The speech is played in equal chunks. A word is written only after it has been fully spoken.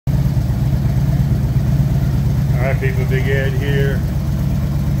people? Big Ed here.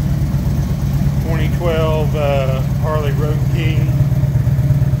 2012 Harley Roadking.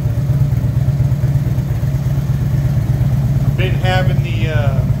 I've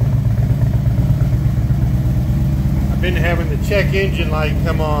been having the check engine light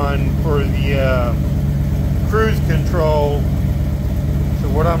come on for the cruise control. So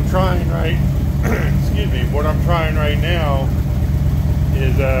what I'm trying what I'm trying right now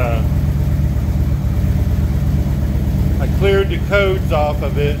is I cleared the codes off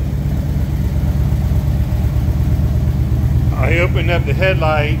of it. I opened up the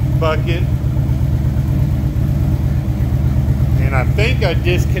headlight bucket, and I think I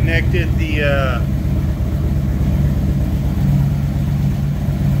disconnected the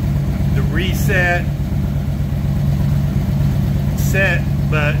reset set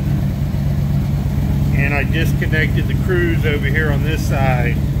button, and I disconnected the cruise over here on this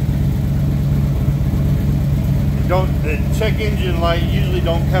side. The check engine light usually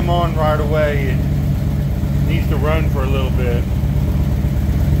don't come on right away. It needs to run for a little bit.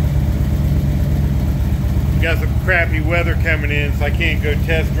 We got some crappy weather coming in, so I can't go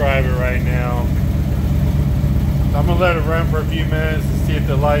test drive it right now. So I'm gonna let it run for a few minutes to see if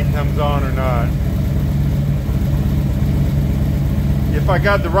the light comes on or not. If I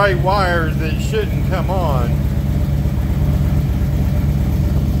got the right wires, it shouldn't come on.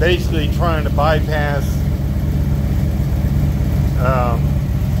 Basically trying to bypass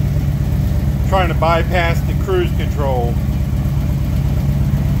the cruise control.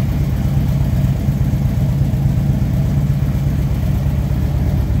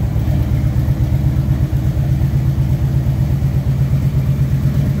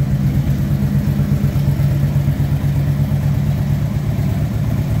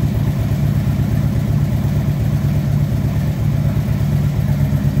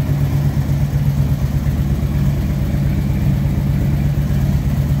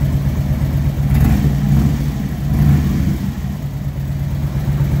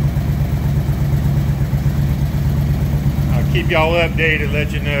 Keep y'all updated,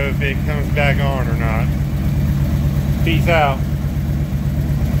 let you know if it comes back on or not. Peace out.